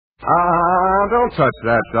Don't touch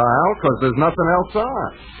that dial, because there's nothing else on.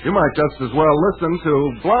 You might just as well listen to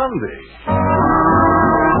Blondie.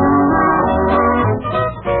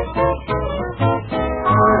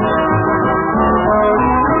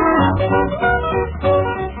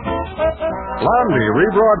 Blondie,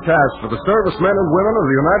 rebroadcast for the servicemen and women of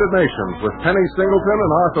the United Nations, with Penny Singleton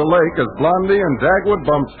and Arthur Lake as Blondie and Dagwood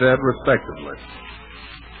Bumstead, respectively.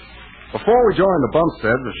 Before we join the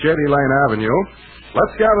Bumsteads of Shady Lane Avenue,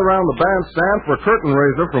 let's gather around the bandstand for a curtain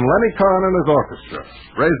raiser from Lenny Kahn and his orchestra.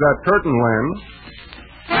 Raise that curtain, Len.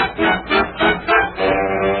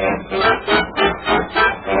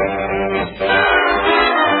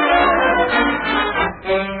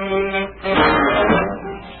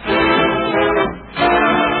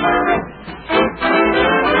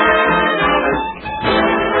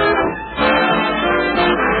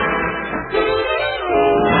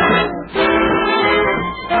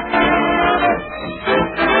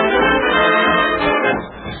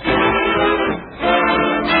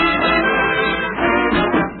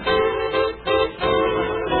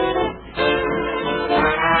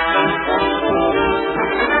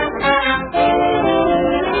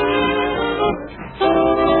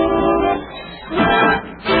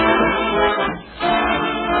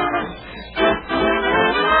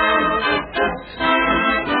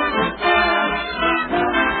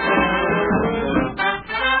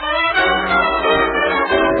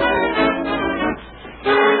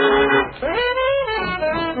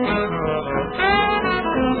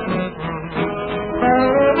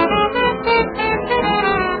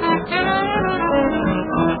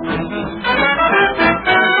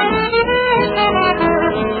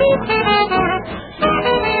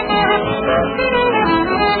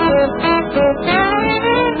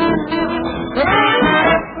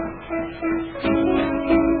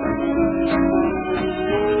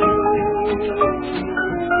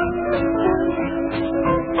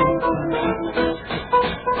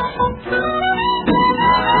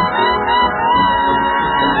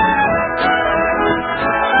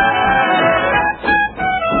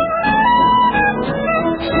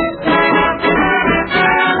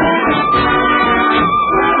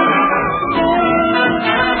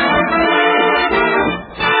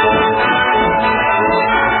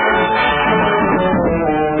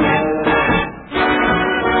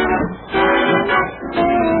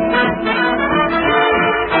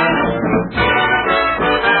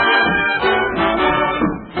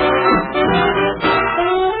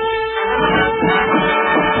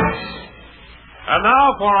 And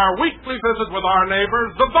now for our weekly visit with our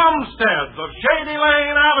neighbors, the Bumsteads of Shady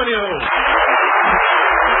Lane Avenue.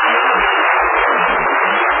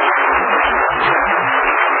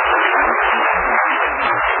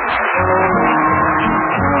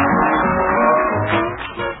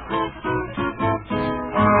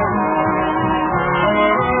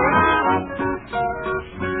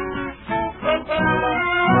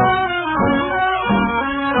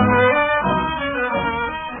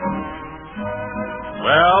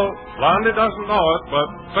 Blondie doesn't know it, but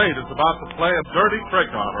fate is about to play a dirty trick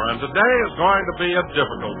on her, and today is going to be a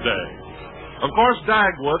difficult day. Of course,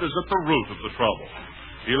 Dagwood is at the root of the trouble.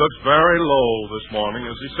 He looks very low this morning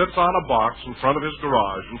as he sits on a box in front of his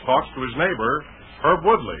garage and talks to his neighbor, Herb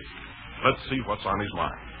Woodley. Let's see what's on his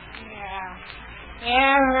mind.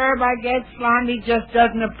 Yeah, Herb, I guess Blondie just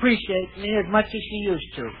doesn't appreciate me as much as she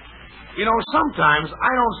used to. You know, sometimes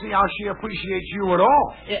I don't see how she appreciates you at all.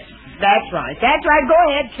 Yeah, that's right. Go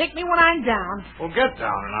ahead. Kick me when I'm down. Well, get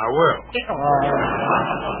down and I will.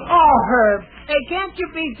 Oh, Herb. Hey, can't you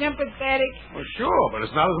be sympathetic? Well, sure, but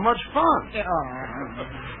it's not as much fun.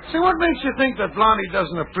 See, what makes you think that Blondie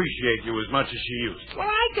doesn't appreciate you as much as she used to?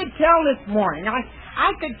 Well, I could tell this morning.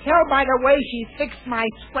 I could tell by the way she fixed my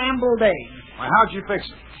scrambled eggs. Why, how'd you fix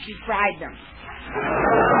them? She fried them.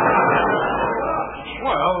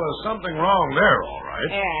 Well, there's something wrong there, all right.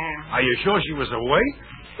 Yeah. Are you sure she was awake?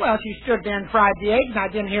 Well, she stood there and fried the eggs, and I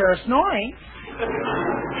didn't hear her snoring.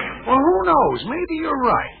 Well, who knows? Maybe you're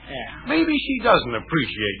right. Yeah. Maybe she doesn't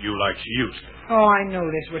appreciate you like she used to. Oh, I knew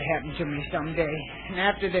this would happen to me someday. And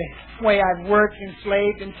after the way I've worked and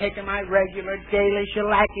slaved and taken my regular daily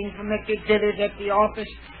shellacking from the dinners at the office.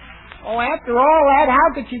 Oh, after all that, how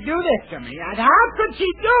could she do this to me? And how could she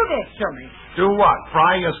do this to me? Do what?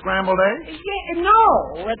 Fry your scrambled eggs? Yeah,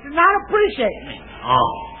 no, it's not appreciating me.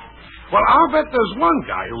 Oh. Well, I'll bet there's one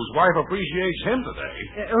guy whose wife appreciates him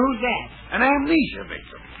today. Who's that? An amnesia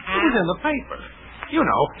victim. It was in the paper. You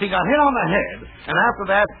know, he got hit on the head, and after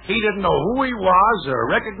that, he didn't know who he was or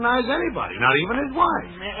recognize anybody, not even his wife.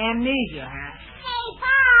 Amnesia, huh? Hey,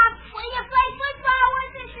 Pop, will you play football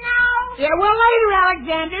with us now? Yeah, well, later,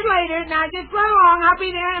 Alexander, later. Now, just run along. I'll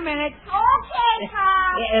be there in a minute. Okay,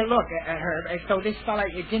 Pop. Look, Herb, so this fella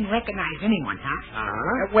didn't recognize anyone, huh?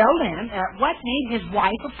 Uh-huh. Well, then, what made his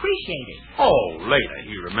wife appreciate it? Oh, later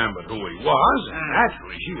he remembered who he was, and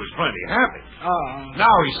naturally she was plenty happy. Oh.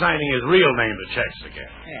 Now he's signing his real name to checks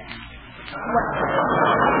again. Yeah.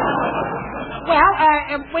 Well,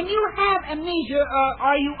 when you have amnesia,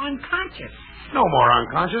 are you unconscious? No more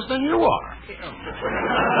unconscious than you are.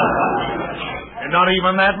 And not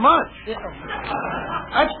even that much.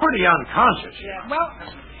 That's pretty unconscious. Yeah, well,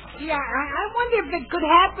 I wonder if it could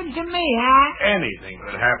happen to me, huh? Anything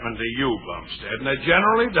could happen to you, Bumstead, and it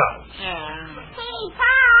generally does. Hey,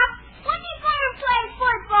 Pop, when are you going to play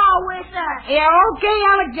football with us? Yeah, okay,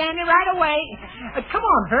 Alexander, right away. Come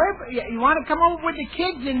on, Herb. You want to come over with the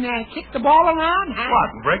kids and kick the ball around? Huh? What,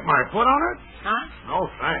 and break my foot on it? Huh? No,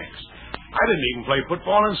 thanks. I didn't even play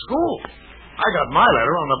football in school. I got my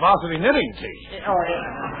letter on the varsity knitting team.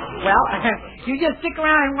 Well, you just stick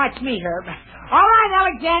around and watch me, Herb. All right,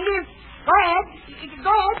 Alexander. Go ahead.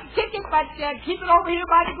 Go ahead, kick it, but keep it over here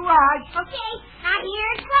by the garage. Okay, now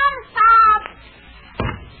here it comes, Pop.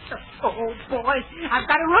 Oh, boy. I've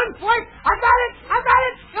got to run for it. I got it. Come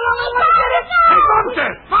on, Pop, get it. no. Hey,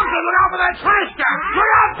 Bumstead! Bumstead, look out for that trash can!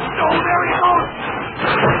 Look out! Oh, there he goes!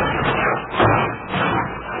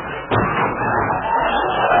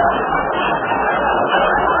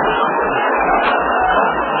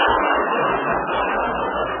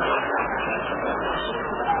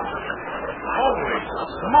 Holy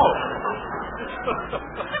smoke!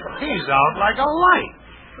 He's out like a light.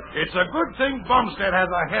 It's a good thing Bumstead has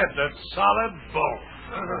a head that's solid bone.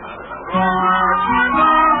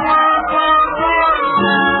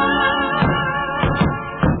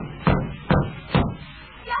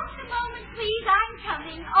 Just a moment, please. I'm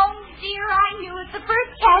coming. Oh, dear, I knew it. The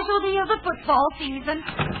first casualty of the football season.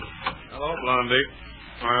 Hello, Blondie.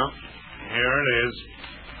 Well, here it is.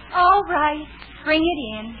 All right. Bring it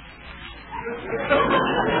in.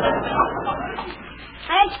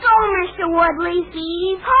 Let's go, Mr. Woodley.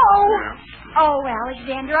 Heave-ho. Oh,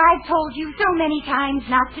 Alexander, I've told you so many times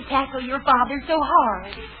not to tackle your father so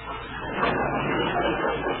hard.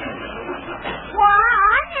 Why,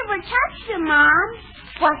 I never touched him, Mom.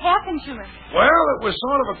 What happened to him? Well, it was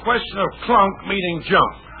sort of a question of clunk meeting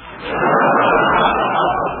junk.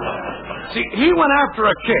 See, he went after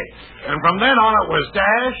a kid, and from then on it was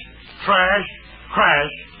dash, trash,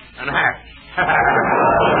 crash, and hash.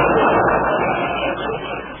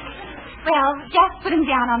 Well, just put him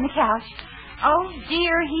down on the couch. Oh,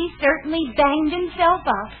 dear, he certainly banged himself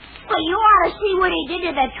up. Well, you ought to see what he did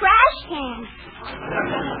to the trash can.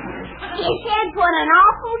 His head put an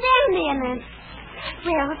awful dent in it.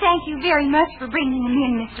 Well, thank you very much for bringing him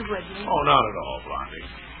in, Mr. Woodley. Oh, not at all, Blondie.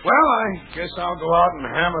 Well, I guess I'll go out and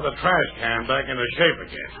hammer the trash can back into shape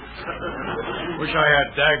again. Wish I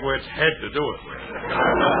had Dagwood's head to do it with.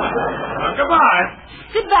 Well, goodbye.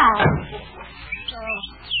 Goodbye.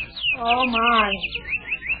 Oh, my.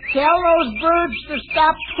 Tell those birds to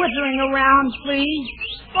stop twittering around, please.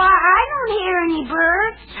 Why, I don't hear any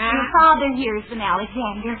birds. Your father hears them,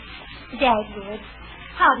 Alexander. Dagwood,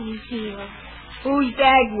 how do you feel? Who's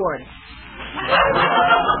Dagwood?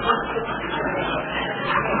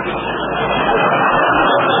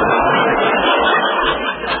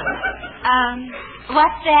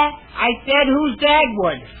 What's that? I said, who's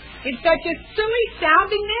Dagwood? It's such a silly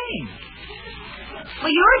sounding name. Well,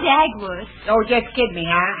 you're Dagwood. Oh, just kid me,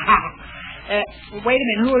 huh? Wait a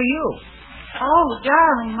minute, who are you? Oh,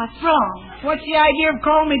 darling, what's wrong? What's the idea of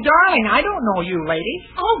calling me darling? I don't know you, lady.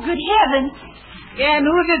 Oh, good heavens. Yeah, and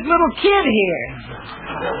who's this little kid here?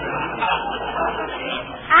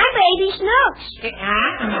 I'm Baby Snooks.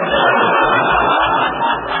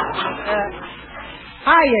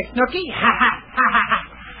 Hiya, Snooky.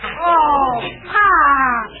 Oh,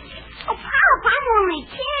 Pop. Oh, Pop, I'm only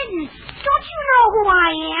kidding. Don't you know who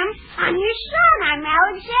I am? I'm your son. I'm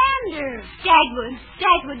Alexander.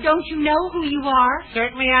 Dagwood, don't you know who you are?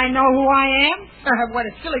 Certainly I know who I am. What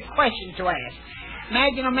a silly question to ask.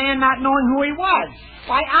 Imagine a man not knowing who he was.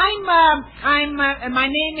 Why, my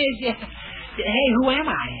name is, hey, who am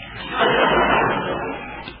I?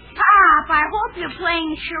 Pop, I hope you're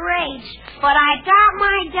playing charades, but I got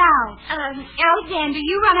my doubts. Alexander,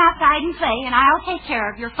 you run outside and play, and I'll take care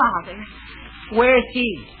of your father. Where's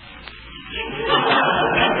he?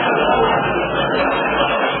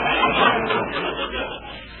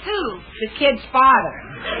 Who? The kid's father.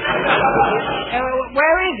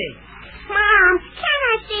 Where is he? Mom, can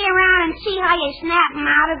I stay around and see how you snap him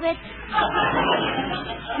out of it?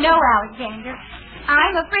 No, Alexander.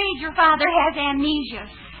 I'm afraid your father has amnesia.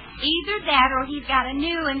 Either that or he's got a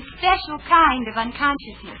new and special kind of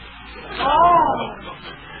unconsciousness. Oh.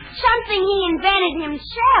 Something he invented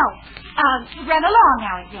himself. Run along,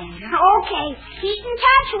 Alexander. Okay. Keep in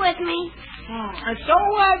touch with me. So,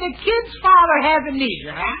 the kid's father has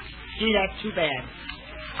amnesia, huh? Gee, that's too bad.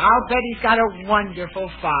 I'll bet he's got a wonderful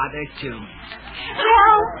father, too.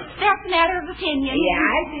 Well, that's a matter of opinion. Yeah,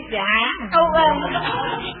 I think that.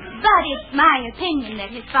 But it's my opinion that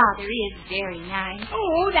his father is very nice.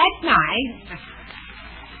 Oh, that's nice.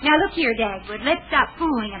 Now, look here, Dagwood. Let's stop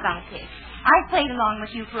fooling about this. I've played along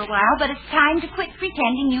with you for a while, but it's time to quit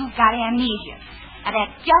pretending you've got amnesia. Now,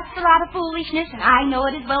 that's just a lot of foolishness, and I know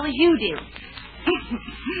it as well as you do.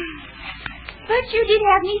 But you did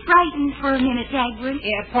have me frightened for a minute, Dagwood.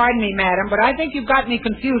 Yeah, pardon me, madam, but I think you've got me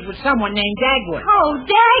confused with someone named Dagwood. Oh,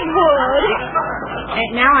 Dagwood!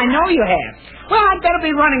 Now I know you have. Well, I'd better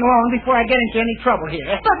be running along before I get into any trouble here.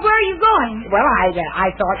 But where are you going? Well, I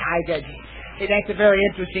thought that's a very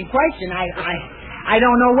interesting question. I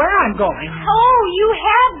don't know where I'm going. Oh, you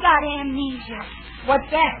have got amnesia. What's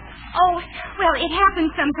that? Oh, well, it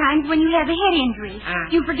happens sometimes when you have a head injury.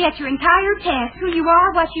 You forget your entire past, who you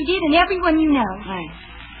are, what you did, and everyone you know.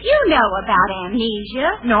 You know about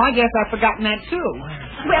amnesia. No, I guess I've forgotten that, too.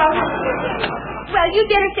 Well, you'd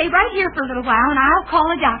better stay right here for a little while, and I'll call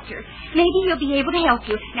a doctor. Maybe he'll be able to help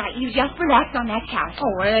you. Now, you just relax on that couch.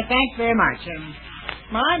 Oh, thanks very much.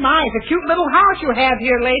 My, it's a cute little house you have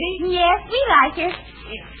here, lady. Yes, we like it.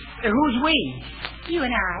 Who's we? You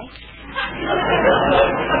and I.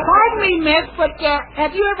 Pardon me, miss, but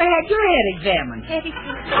have you ever had your head examined?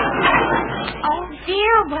 Oh,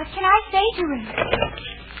 dear, what can I say to him?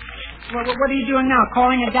 Well, what are you doing now,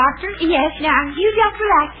 calling a doctor? Yes, now, you just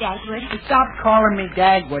relax, Dagwood. Stop calling me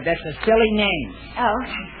Dagwood. That's a silly name. Oh,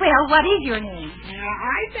 well, what is your name?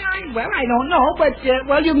 I don't know, but,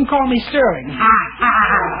 you can call me Sterling.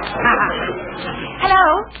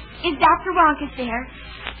 Hello? Is Dr. Wonkus there?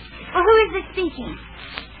 Well, who is this speaking?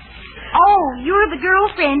 Oh, you're the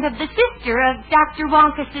girlfriend of the sister of Dr.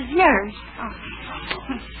 Wonkus's nurse. Oh.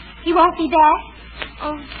 He won't be back?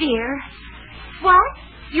 Oh, dear. What?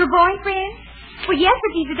 Your boyfriend? Well, yes,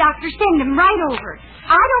 if he's a doctor, send him right over.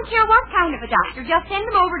 I don't care what kind of a doctor. Just send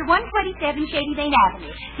him over to 127 Shady Lane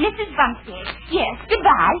Avenue. Mrs. Bumpstead. Yes,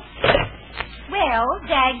 goodbye. Well,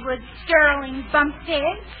 Dagwood Sterling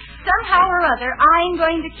Bumpstead, somehow or other, I'm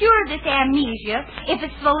going to cure this amnesia if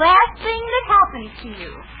it's the last thing that happens to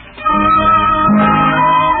you.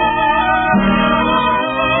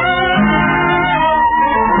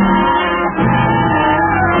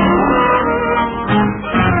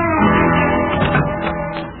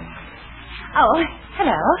 Oh,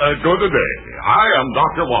 hello. Good day. I am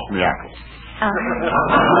Dr. Wapniackle.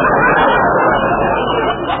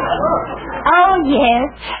 Oh,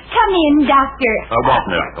 yes. Come in, Doctor.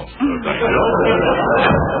 Wapniackle. Thank you.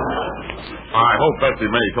 I hope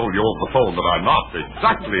Bessie May told you over the phone that I'm not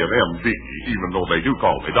exactly an MD, even though they do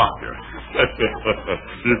call me doctor.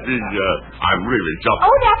 You see, I'm really just...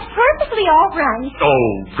 Oh, that's perfectly all right.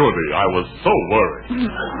 Oh, goody. I was so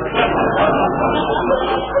worried.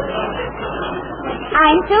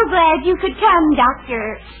 I'm so glad you could come,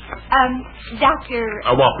 Doctor.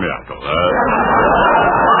 Wapniackle.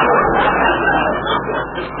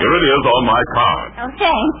 Here it is on my card. Oh,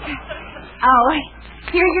 thanks. Oh,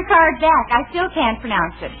 here's your card back. I still can't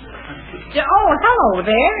pronounce it. Oh, hello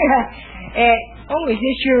there. Is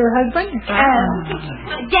this your husband?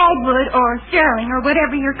 Dagwood or Sterling or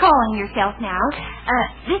whatever you're calling yourself now.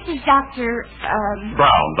 This is Dr.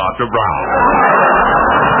 Brown, Dr. Brown.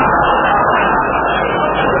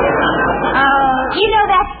 You know,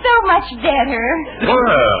 that's so much better.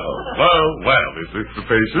 Well, is this the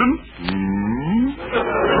patient?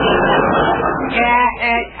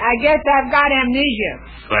 I guess I've got amnesia.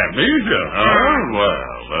 Amnesia?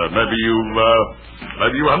 Maybe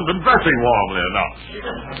you haven't been dressing warmly enough.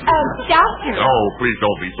 Doctor. Oh, please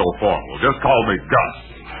don't be so formal. Just call me Gus.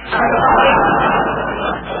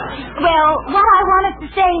 Well, what I wanted to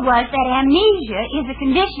say was that amnesia is a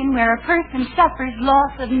condition where a person suffers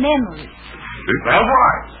loss of memory. Is that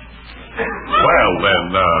right? Well,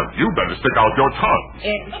 then, you better stick out your tongue.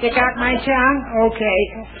 Stick out my tongue? Okay.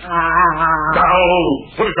 Oh,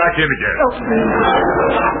 put it back in again.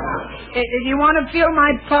 You want to feel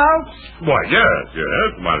my pulse? Why, yes,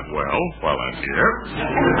 might as well, while I'm here.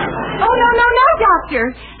 Oh, no,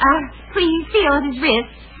 Doctor. Please feel at his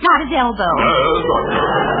wrist, not his elbow. Doctor,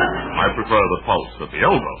 I prefer the pulse at the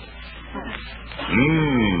elbow.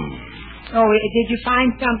 Oh, did you find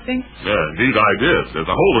something? Indeed I did. There's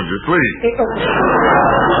a hole in your sleeve.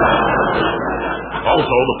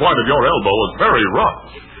 Also, the point of your elbow is very rough.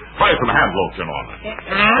 Try some hand lotion on it.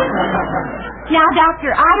 Now,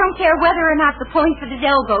 Doctor, I don't care whether or not the points of his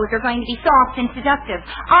elbows are going to be soft and seductive.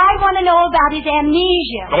 I want to know about his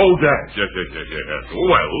amnesia. Oh, yes.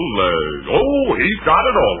 Well, he's got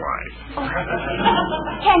it all right.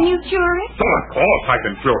 Can you cure it? So, of course I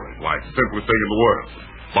can cure it, like the simplest thing in the world.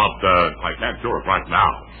 But I can't cure it right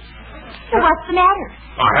now. So what's the matter?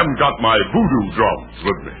 I haven't got my voodoo drums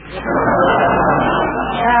with me.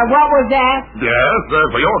 What was that? Yes,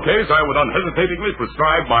 for your case, I would unhesitatingly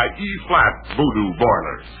prescribe my E-flat voodoo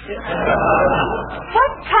boiler.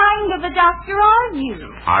 What kind of a doctor are you?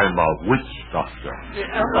 I'm a witch doctor.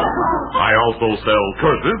 I also sell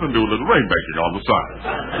curses and do a little rainmaking on the side.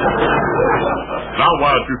 Now,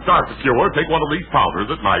 while you start the cure, take one of these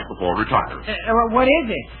powders at night before retiring. What is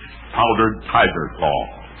it? Powdered tiger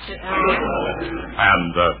claw.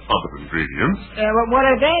 And other ingredients. What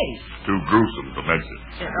are they? Too gruesome to mention.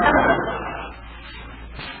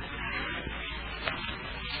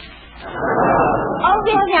 Oh,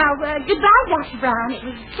 well, now, goodbye, Dr. Brown. It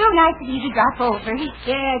was so nice of you to drop over.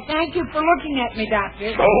 Yeah, thank you for looking at me, Doctor.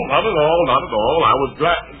 Oh, not at all, not at all. I was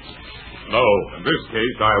glad. No, in this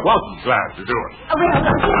case, I wasn't glad to do it. Oh, well,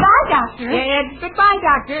 goodbye, Doctor. Goodbye,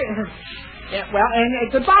 Doctor. Well,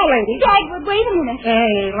 and goodbye, lady. Dagwood, wait a minute.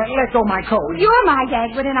 Hey, let go my coat. You're my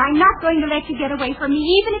Dagwood, and I'm not going to let you get away from me,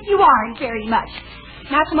 even if you aren't very much.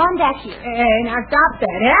 Now, come on back here. Hey, now stop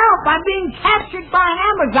that. Help! I'm being captured by an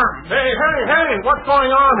Amazon. Hey, what's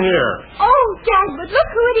going on here? Oh, Dagwood, look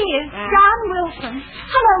who it is. John Wilson.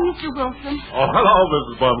 Hello, Mr. Wilson. Oh, hello,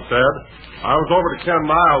 Mrs. Bumstead. I was over to Ken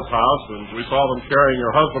Niles' house, and we saw them carrying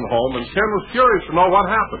your husband home, and Ken was curious to know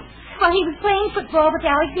what happened. Well, he was playing football with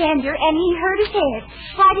Alexander, and he hurt his head.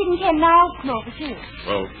 Why didn't Ken Niles come over, too?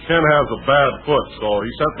 Well, Ken has a bad foot, so he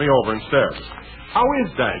sent me over instead. How is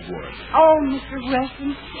Dagwood? Oh, Mr.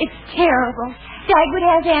 Wilson, it's terrible. Dagwood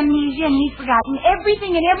has amnesia, and he's forgotten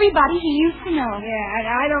everything and everybody he used to know.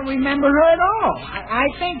 Yeah, I don't remember her at all. I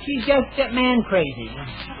think she's just man crazy.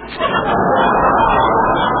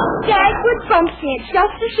 Dagwood Bumstead,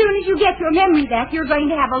 just as soon as you get your memory back, you're going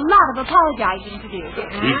to have a lot of apologizing to do.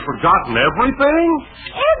 He's forgotten everything?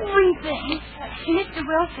 Everything? Mr.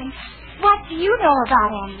 Wilson, what do you know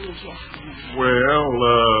about amnesia? Well,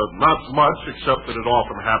 not much, except that it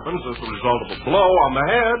often happens as a result of a blow on the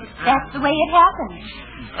head. That's the way it happens.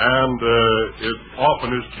 And it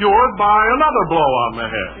often is cured by another blow on the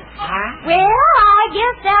head. Well, I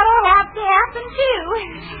guess that'll have to happen, too.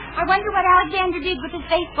 I wonder what Alexander did with his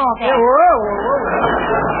baseball bat. Whoa.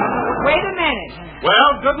 Wait a minute.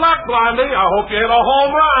 Well, good luck, Blondie. I hope you hit a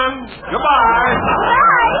home run. Goodbye.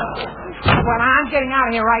 Bye. Well, I'm getting out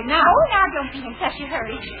of here right now. Oh, now don't be in such a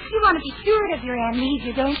hurry. You want to be cured of your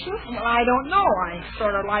amnesia, don't you? Well, I don't know. I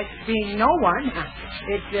sort of like being no one.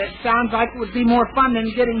 It sounds like it would be more fun than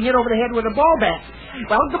getting hit over the head with a ball bat.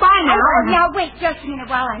 Well, goodbye now. Now, wait just a minute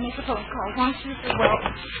while I make a phone call, won't you? Well,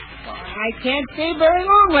 I can't stay very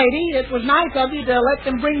long, lady. It was nice of you to let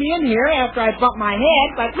them bring me in here after I bumped my head,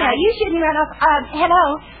 but... Now, you shouldn't run off.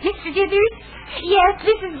 Hello, Mr. Dithers? Yes,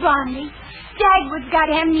 this is Blondie. Dagwood's got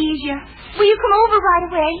amnesia. Will you come over right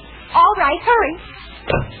away? All right, hurry.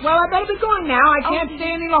 Well, I better be going now. I can't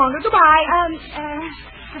stay any longer. Goodbye.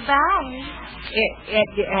 Goodbye.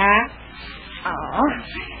 Oh,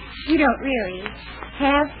 you don't really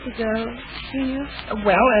have to go, do you?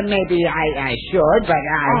 Well, maybe I should, but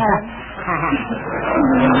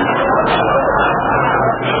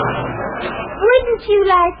Wouldn't you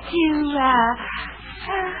like to,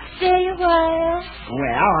 stay a while?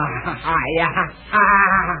 Well,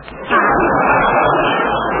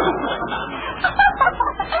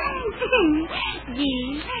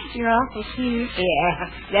 Gee, you're awful cute. Yeah,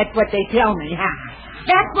 that's what they tell me.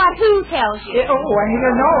 That's what who tells you? No one.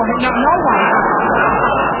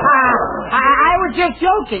 I was just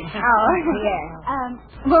joking. Oh, yeah.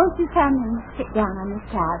 Won't you come and sit down on this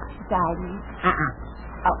couch beside me?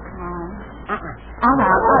 Oh, come on.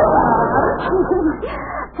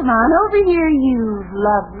 Come on over here, you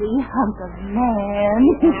lovely hunk of man.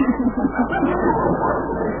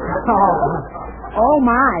 Oh,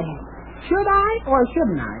 my. Should I or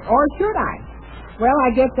shouldn't I? Or should I? Well,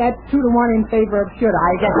 I guess that's 2-1 in favor of should I.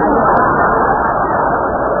 I guess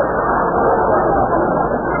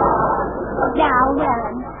Now,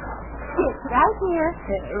 sit right here.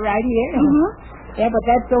 Right here? Mm-hmm. Yeah, but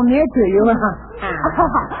that's so near to you.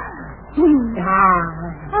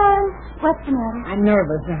 What's the matter? I'm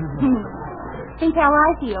nervous. Think how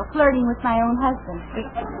I feel, flirting with my own husband.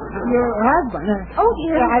 Your husband? Oh,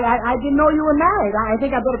 dear. I didn't know you were married. I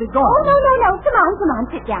think I better be going. Oh, no. Come on.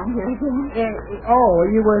 Sit down here again.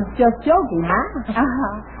 You were just joking, huh?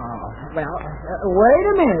 Uh-huh. Oh. Well, wait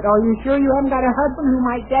a minute. Are you sure you haven't got a husband who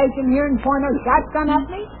might dash in here and point a shotgun at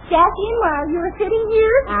me? Dash in while you were sitting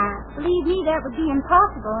here? Believe me, that would be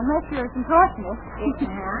impossible unless you're a contortionist.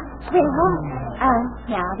 Well,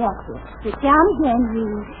 now that's it. Sit down again,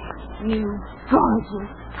 you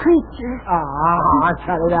gorgeous creature.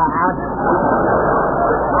 Cut it out.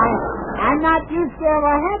 I'm not used to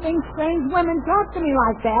having strange women talk to me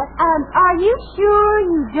like that. Are you sure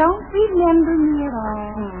you don't remember me at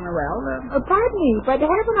all? Pardon me, but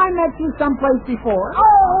haven't I met you someplace before?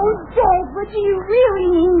 Oh, Dagwood, do you really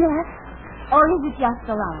mean that? Or is it just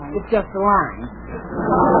a line? It's just a line.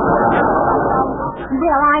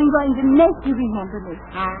 Well, I'm going to make you remember me.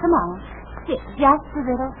 Come on. Sit just a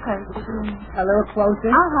little closer. A little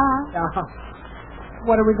closer? Uh-huh.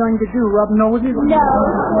 What are we going to do, rub noses? No.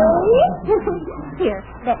 Here,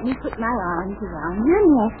 let me put my arms around your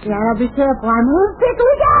neck. Yeah, be careful. I'm a little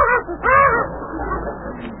tickly.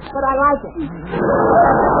 But I like it.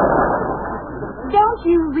 Don't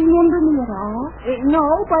you remember me at all? No,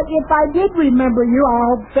 but if I did remember you,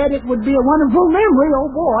 I'll bet it would be a wonderful memory, oh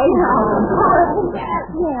boy.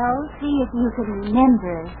 Well, see if you can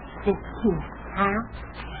remember this kiss.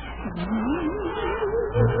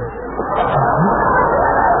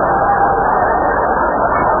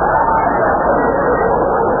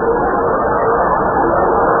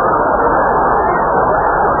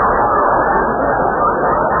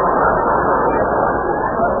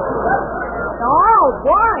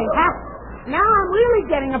 Now I'm really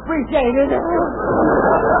getting appreciated. Let's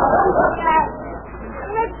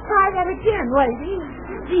try that again, lady.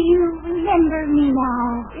 Do you remember me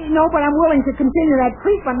now? No, but I'm willing to continue that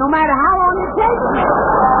treatment no matter how long it takes me.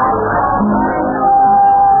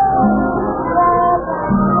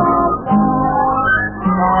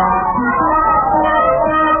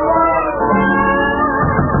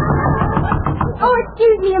 Oh,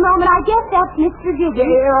 excuse me a moment. I guess that's Mr. Gibbons.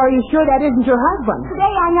 Are you sure that isn't your husband?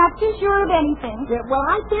 Today I'm not too sure of anything. Well,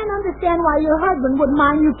 I can't understand why your husband wouldn't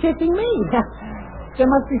mind you kissing me. There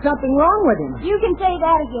must be something wrong with him. You can say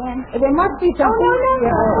that again. There must be something. Oh,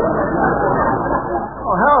 no.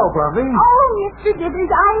 Oh, hello, Blondie. Oh, Mr. Gibbons,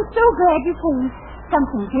 I'm so glad you came.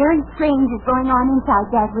 Something very strange is going on inside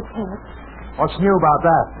Dagwood's head. What's new about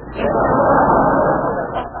that?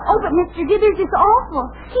 Oh, but Mr. Gibbons, it's awful.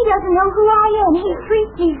 He doesn't know who I am. He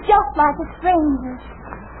treats me just like a stranger.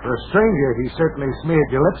 For a stranger, he certainly smeared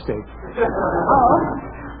your lipstick.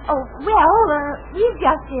 Oh, well, we've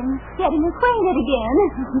just been getting acquainted again.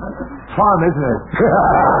 Fun, isn't it?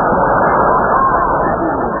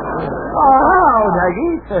 Oh, hello,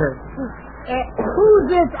 Daggy. Who's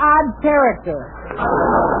this odd character?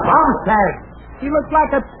 Bumstead. He looks like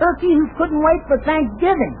a turkey who couldn't wait for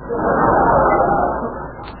Thanksgiving.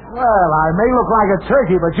 Well, I may look like a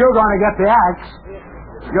turkey, but you're going to get the axe.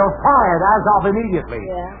 You're fired as of immediately.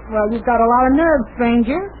 Yeah. Well, you've got a lot of nerve,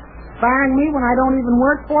 stranger. Firing me when I don't even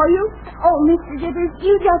work for you? Oh, Mr. Gibbons,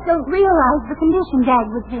 you just don't realize the condition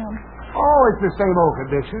Dagwood's in. Oh, it's the same old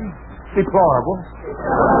condition. Deplorable.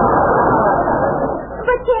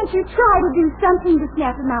 But can't you try to do something to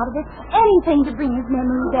snap him out of it? Anything to bring his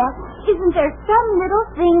memory back? Isn't there some little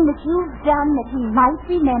thing that you've done that he might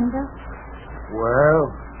remember? Well,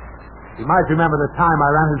 he might remember the time I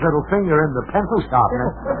ran his little finger in the pencil sharpener.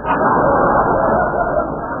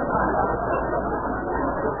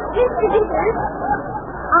 Mr. Gibbons,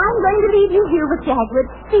 I'm going to leave you here with Dagwood.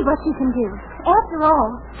 See what you can do. After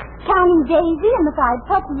all, counting Daisy and the 5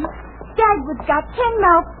 puppies, Dagwood's got 10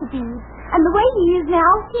 mouths to feed. And the way he is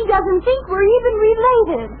now, he doesn't think we're even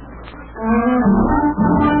related.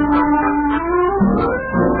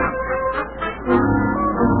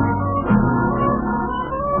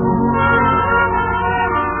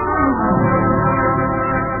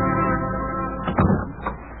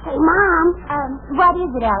 Hey, Mom. What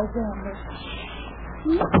is it, Alexander?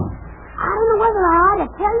 I don't know whether I ought to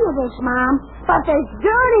tell you this, Mom, but there's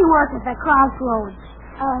dirty work at the crossroads.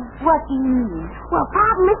 What do you mean? Well,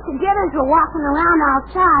 Pop and Mr. Gibbons were walking around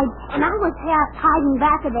outside, and I was half hiding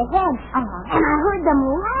back of the hedge. And I heard them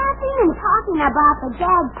laughing and talking about the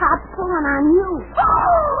gag Pop's pulling on you.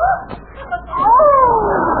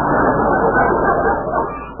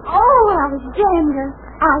 Oh, Alexander,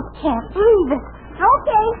 I can't believe it.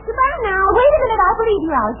 Okay, goodbye now. Wait a minute, I believe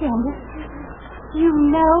you, Alexander. You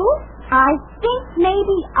know, I think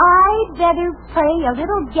maybe I'd better play a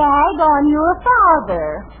little gag on your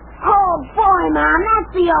father. Oh, boy, Mom,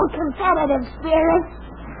 that's the old competitive spirit.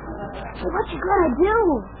 What you gonna do?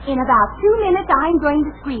 In about 2 minutes, I'm going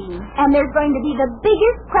to scream. And there's going to be the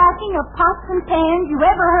biggest cracking of pots and pans you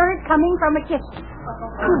ever heard coming from a kitchen.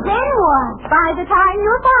 Then what? By the time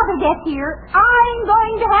your father gets here, I'm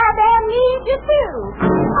going to have amnesia, too.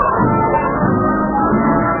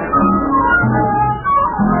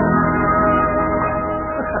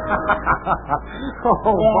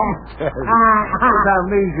 Bumstead. This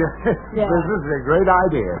amnesia business is a great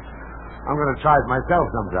idea. I'm going to try it myself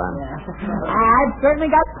sometime. I've certainly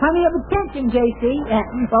got plenty of attention, J.C.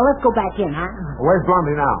 Well, let's go back in, huh? Where's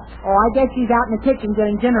Blondie now? Oh, I guess she's out in the kitchen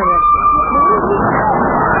getting dinner ready.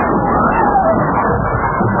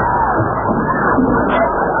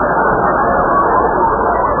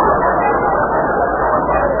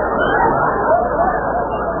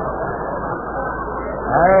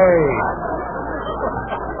 Hey.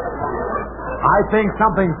 I think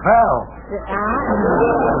something fell.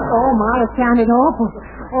 Oh, my, it sounded awful.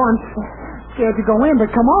 Oh, I'm scared to go in, but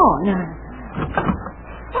come on.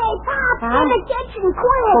 Hey, Pop, in the kitchen,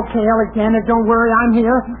 quick. Okay, Alexander, don't worry, I'm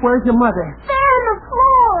here. Where's your mother? There on the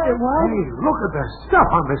floor. What? Hey, look at the stuff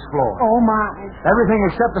on this floor. Oh, my. Everything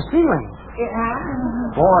except the ceiling.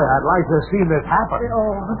 Boy, I'd like to have seen this happen.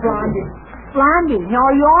 Oh, Blondie. Blondie,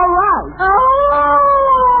 are you all right?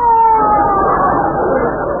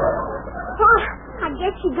 I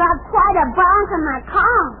guess she got quite a bounce on my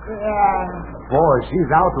car. Boy, she's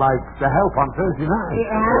out like the help on Thursday night.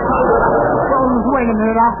 Oh, wait a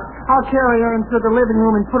minute. I'll carry her into the living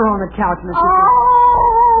room and put her on the couch, Mrs.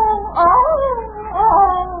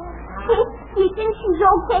 You think she's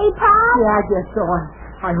okay, Pop? Yeah, I guess so.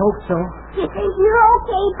 I hope so. You think you're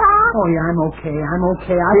okay, Pop? Oh, yeah, I'm okay. I've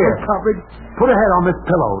Here. recovered. Put her head on this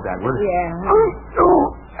pillow, Dagwood. Yeah.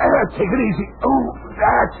 Take it easy. Oh,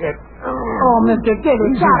 that's it. Oh, Mr. Diddy,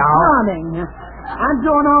 Easy stop now. running. I'm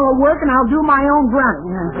doing all the work, and I'll do my own grunting.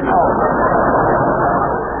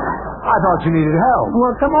 I thought you needed help.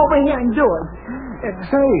 Well, come over here and do it.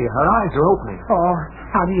 Say, her eyes are opening. Oh,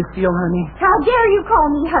 how do you feel, honey? How dare you call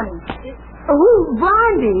me honey? Oh,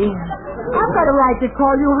 Blondie. I've got a right to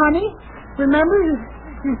call you honey. Remember,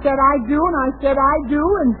 you said I do, and I said I do,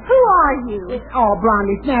 and... Who are you? Oh,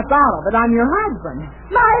 Blondie, snap out of it. I'm your husband.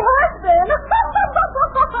 My husband?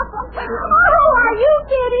 Oh, are you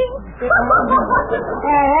kidding?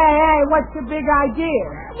 Hey, what's the big idea?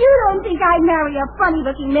 You don't think I'd marry a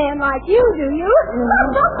funny-looking man like you, do you?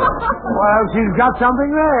 Well, she's got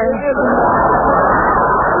something there.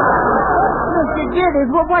 Mr. Diddy,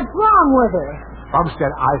 what's wrong with her?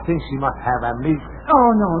 Bumstead, I think she must have amnesia.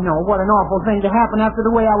 Oh, no. What an awful thing to happen after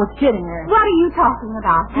the way I was kidding her. What are you talking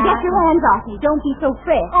about? Get your hands off me. Don't be so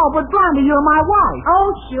fresh. Oh, but Blondie, you're my wife.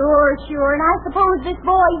 Oh, sure. And I suppose this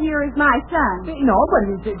boy here is my son. No,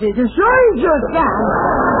 but sure he's your son.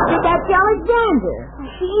 That's Alexander.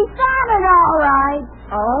 He's sounded all right.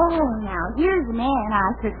 Oh, now here's a man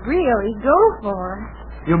I could really go for.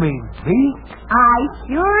 You mean me? I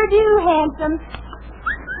sure do, handsome.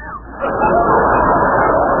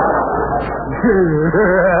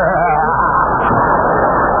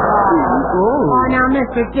 Oh, now,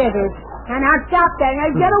 Mr. Jitters. Now, stop that. Now,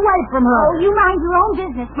 get away from her. Oh, you mind your own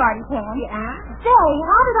business, Smarty Pants. Yeah? Say,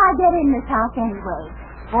 how did I get in this house anyway?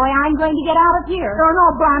 Boy, I'm going to get out of here.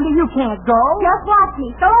 No, Blondie, you can't go. Just watch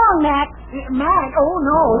me. So long, Max. Matt, oh,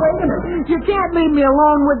 no, wait a minute. You can't leave me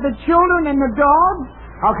alone with the children and the dogs.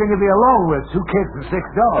 How can you be alone with 2 kids and 6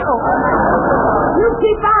 dogs? Oh, you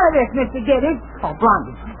keep out of this, Mr. Gidders. Oh,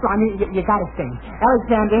 Blondie, you gotta stay.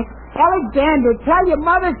 Alexander, tell your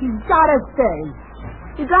mother she's gotta stay.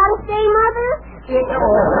 You gotta stay, Mother?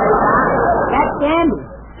 That's Andy.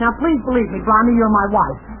 Now, please believe me, Blondie, you're my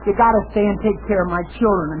wife. You gotta stay and take care of my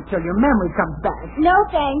children until your memory comes back. No,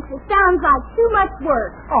 thanks. It sounds like too much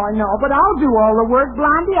work. Oh, I know, but I'll do all the work,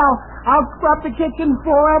 Blondie. I'll scrub the kitchen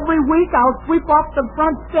floor every week. I'll sweep off the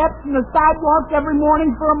front steps and the sidewalks every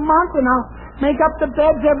morning for a month, and I'll make up the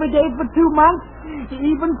beds every day for 2 months.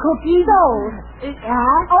 Even cookies. Oh,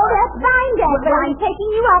 that's fine, Dad, but I'm taking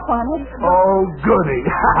you up on it. Oh, goody.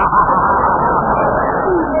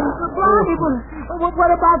 Blondie,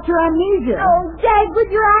 what about your amnesia? Oh, Dagwood,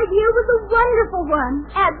 your idea was a wonderful one.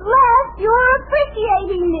 At last, you're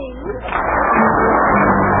appreciating me.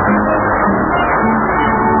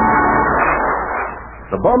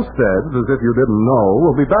 The Bumsteads, as if you didn't know,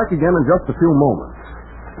 will be back again in just a few moments.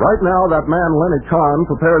 Right now, that man Lenny Kahn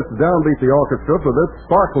prepares to downbeat the orchestra for this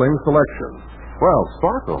sparkling selection. Well,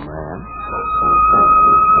 sparkle, man.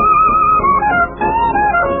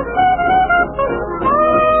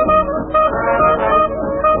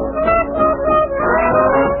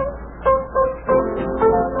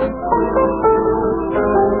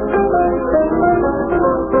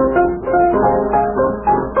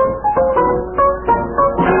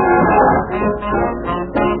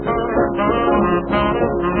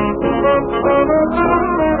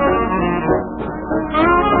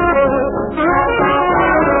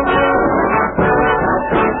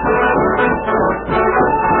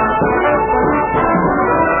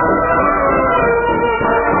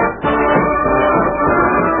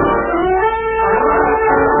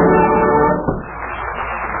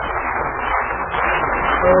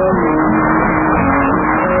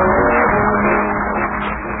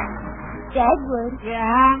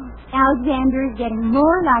 getting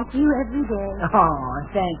more like you every day. Oh,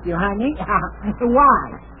 thank you, honey.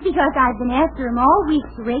 Why? Because I've been after him all week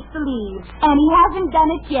to rake the leaves, and he hasn't done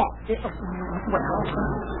it yet. Well,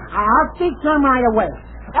 I'll speak to him right away.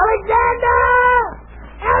 Alexander!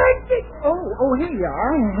 Oh, here you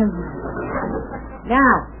are.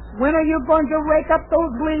 Now, when are you going to rake up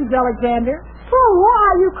those leaves, Alexander? Oh, why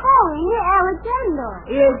are you calling me Alexander?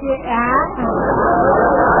 Is it,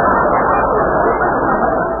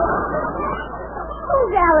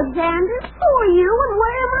 Who's Alexander? Who are you and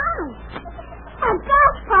where am I? Oh,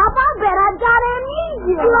 gosh, Pop, I bet I've got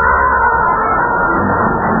amnesia.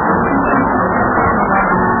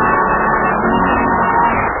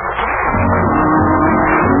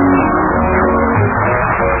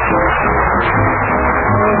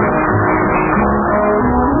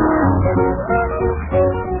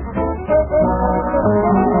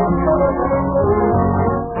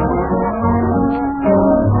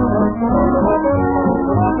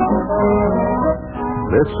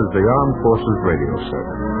 This is the Armed Forces Radio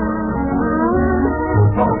Service.